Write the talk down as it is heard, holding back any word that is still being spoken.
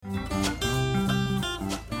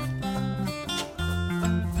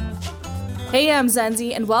Hey, I'm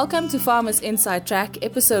Zanzi, and welcome to Farmers Inside Track,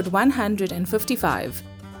 episode 155.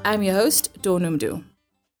 I'm your host, Donumdu.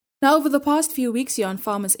 Now, over the past few weeks here on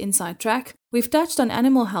Farmers Inside Track, we've touched on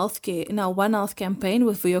animal healthcare in our One Health campaign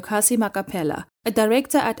with Vuyokazi Makapela, a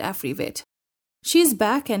director at AfriVet. She's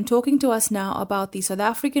back and talking to us now about the South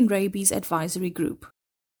African Rabies Advisory Group.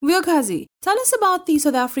 Vuyokazi, tell us about the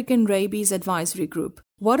South African Rabies Advisory Group.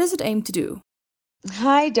 What does it aim to do?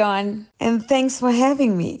 Hi, Don, and thanks for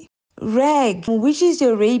having me. RAG, which is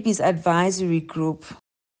your Rabies Advisory Group,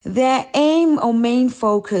 their aim or main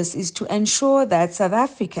focus is to ensure that South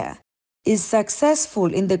Africa is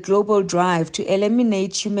successful in the global drive to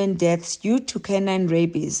eliminate human deaths due to canine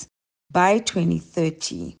rabies by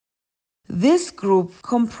 2030. This group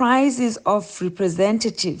comprises of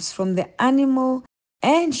representatives from the animal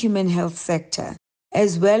and human health sector,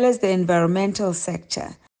 as well as the environmental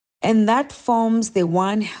sector, and that forms the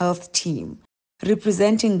One Health team,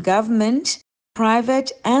 representing government,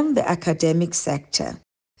 private, and the academic sector.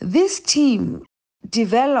 This team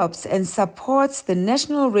develops and supports the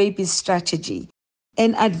National Rabies Strategy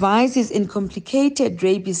and advises in complicated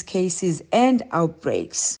rabies cases and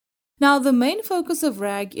outbreaks. Now, the main focus of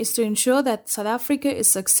RAG is to ensure that South Africa is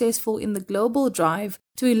successful in the global drive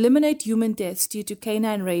to eliminate human deaths due to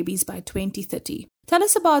canine rabies by 2030. Tell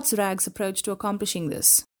us about RAG's approach to accomplishing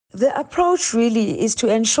this. The approach really is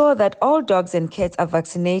to ensure that all dogs and cats are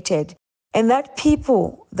vaccinated and that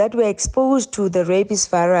people that were exposed to the rabies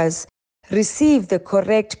virus receive the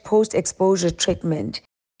correct post-exposure treatment.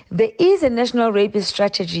 There is a national rabies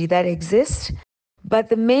strategy that exists, but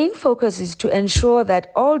the main focus is to ensure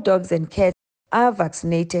that all dogs and cats are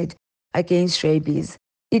vaccinated against rabies.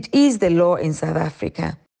 It is the law in South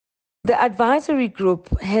Africa. The advisory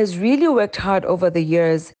group has really worked hard over the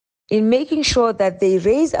years in making sure that they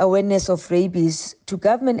raise awareness of rabies to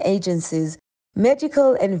government agencies,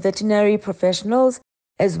 medical and veterinary professionals,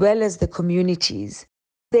 as well as the communities.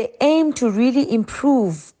 They aim to really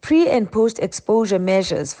improve pre- and post-exposure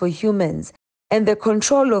measures for humans and the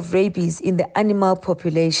control of rabies in the animal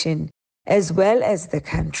population, as well as the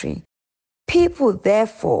country. People,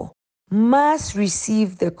 therefore, must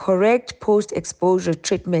receive the correct post-exposure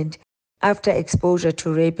treatment after exposure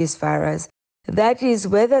to rabies virus. That is,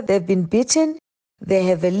 whether they've been bitten, they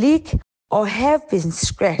have a leak, or have been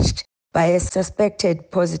scratched by a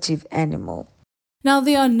suspected positive animal. Now,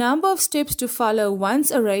 there are a number of steps to follow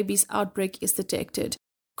once a rabies outbreak is detected.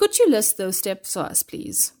 Could you list those steps for us,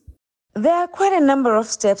 please? There are quite a number of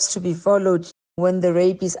steps to be followed when the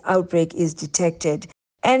rabies outbreak is detected,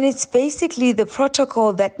 and it's basically the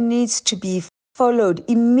protocol that needs to be followed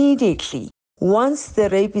immediately once the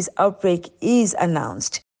rabies outbreak is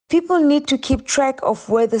announced. People need to keep track of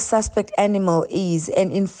where the suspect animal is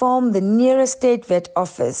and inform the nearest state vet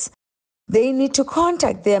office. They need to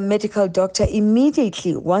contact their medical doctor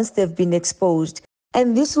immediately once they've been exposed,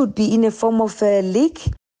 and this would be in a form of a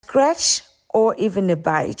leak, scratch, or even a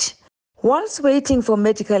bite. Whilst waiting for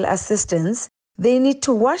medical assistance, they need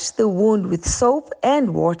to wash the wound with soap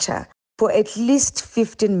and water for at least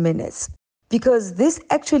 15 minutes, because this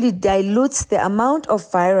actually dilutes the amount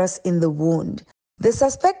of virus in the wound. The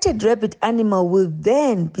suspected rabid animal will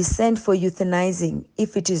then be sent for euthanizing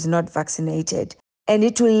if it is not vaccinated, and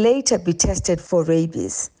it will later be tested for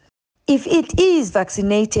rabies. If it is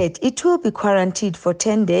vaccinated, it will be quarantined for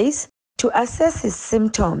 10 days to assess its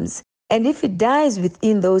symptoms, and if it dies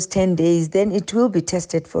within those 10 days, then it will be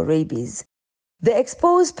tested for rabies. The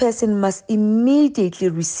exposed person must immediately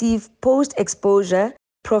receive post-exposure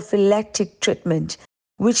prophylactic treatment,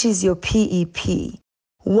 which is your PEP.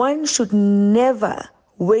 One should never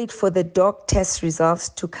wait for the dog test results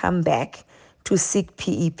to come back to seek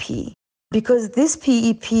PEP, because this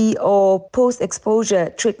PEP or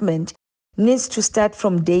post-exposure treatment needs to start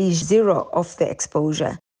from day 0 of the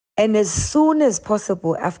exposure and as soon as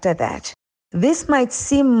possible after that. This might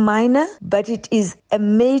seem minor, but it is a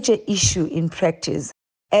major issue in practice,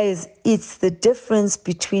 as it's the difference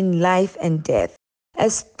between life and death,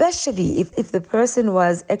 especially if the person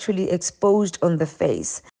was actually exposed on the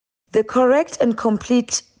face. The correct and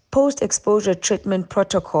complete post-exposure treatment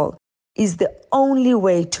protocol is the only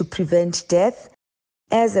way to prevent death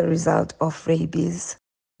as a result of rabies.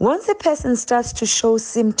 Once a person starts to show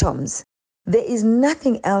symptoms, there is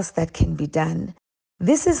nothing else that can be done.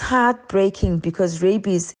 This is heartbreaking because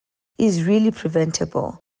rabies is really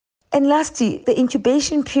preventable. And lastly, the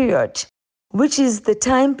incubation period, which is the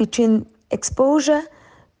time between exposure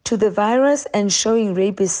to the virus and showing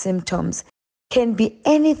rabies symptoms, can be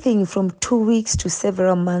anything from 2 weeks to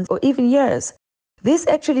several months or even years. This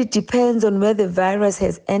actually depends on where the virus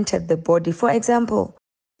has entered the body. For example,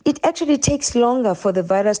 it actually takes longer for the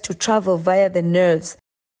virus to travel via the nerves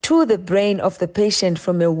to the brain of the patient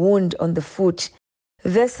from a wound on the foot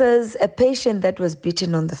versus a patient that was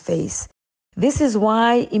bitten on the face. This is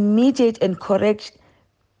why immediate and correct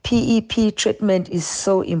PEP treatment is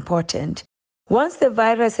so important. Once the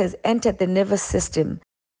virus has entered the nervous system,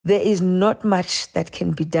 there is not much that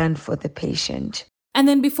can be done for the patient. And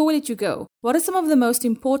then before we let you go, what are some of the most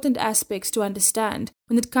important aspects to understand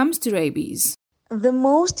when it comes to rabies? The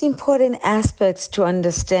most important aspects to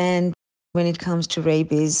understand when it comes to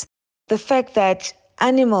rabies, the fact that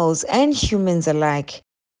animals and humans alike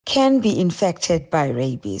can be infected by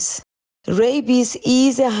rabies. Rabies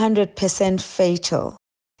is 100% fatal,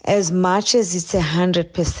 as much as it's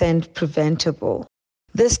 100% preventable.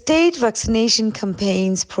 The state vaccination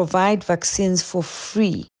campaigns provide vaccines for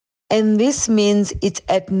free, and this means it's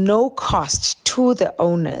at no cost to the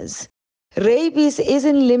owners. Rabies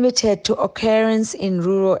isn't limited to occurrence in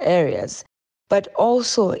rural areas, but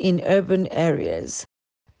also in urban areas.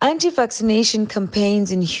 Anti-vaccination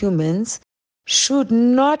campaigns in humans should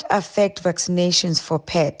not affect vaccinations for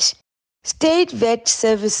pets. State vet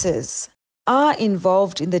services are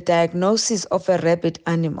involved in the diagnosis of a rabid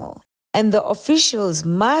animal, and the officials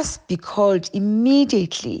must be called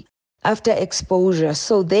immediately after exposure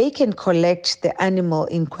so they can collect the animal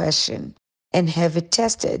in question and have it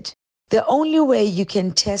tested. The only way you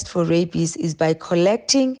can test for rabies is by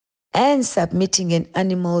collecting and submitting an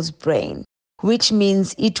animal's brain, which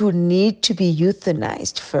means it would need to be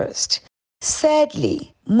euthanized first.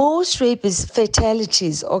 Sadly, most rabies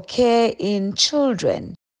fatalities occur in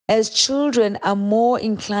children, as children are more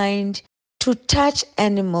inclined to touch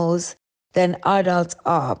animals than adults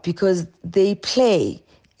are because they play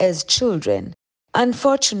as children.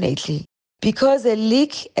 Unfortunately, because a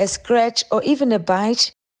lick, a scratch, or even a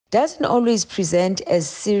bite doesn't always present as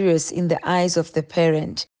serious in the eyes of the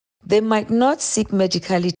parent, they might not seek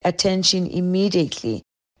medical attention immediately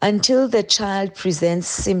until the child presents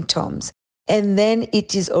symptoms, and then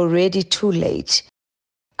it is already too late.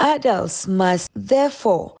 Adults must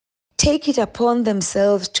therefore take it upon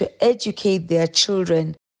themselves to educate their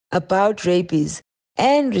children about rabies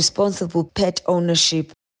and responsible pet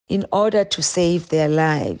ownership in order to save their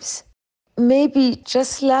lives. Maybe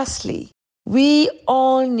just lastly, we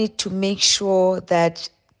all need to make sure that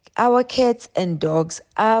our cats and dogs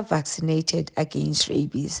are vaccinated against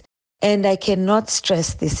rabies. And I cannot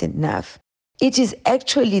stress this enough. It is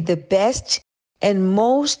actually the best and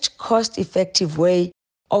most cost-effective way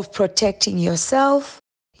of protecting yourself,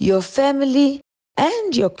 your family,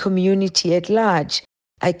 and your community at large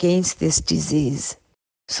against this disease.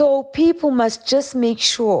 So people must just make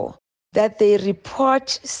sure that they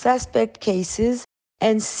report suspect cases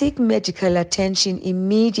and seek medical attention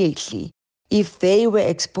immediately if they were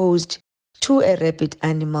exposed to a rabid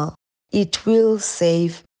animal. It will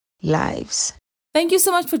save lives. Thank you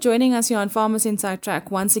so much for joining us here on Farmers Inside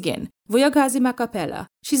Track once again. Vuyokazi Makapela.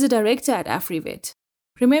 She's a director at AfriVet.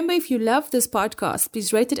 Remember, if you love this podcast,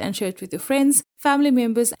 please rate it and share it with your friends, family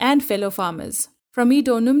members, and fellow farmers. From me,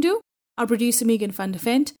 Dawn Numdu, our producer Megan van der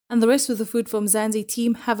Vent, and the rest of the Food for Mzansi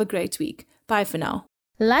team, have a great week. Bye for now.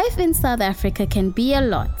 Life in South Africa can be a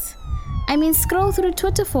lot. I mean, scroll through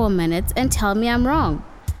Twitter for a minute and tell me I'm wrong.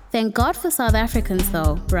 Thank God for South Africans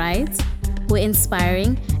though, right? We're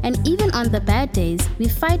inspiring, and even on the bad days, we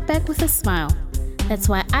fight back with a smile. That's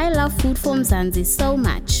why I love Food for Mzansi so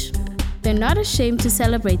much. They're not ashamed to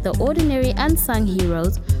celebrate the ordinary unsung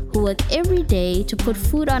heroes who work every day to put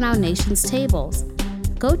food on our nation's tables.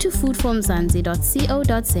 Go to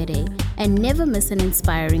foodformzansi.co.za and never miss an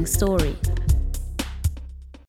inspiring story.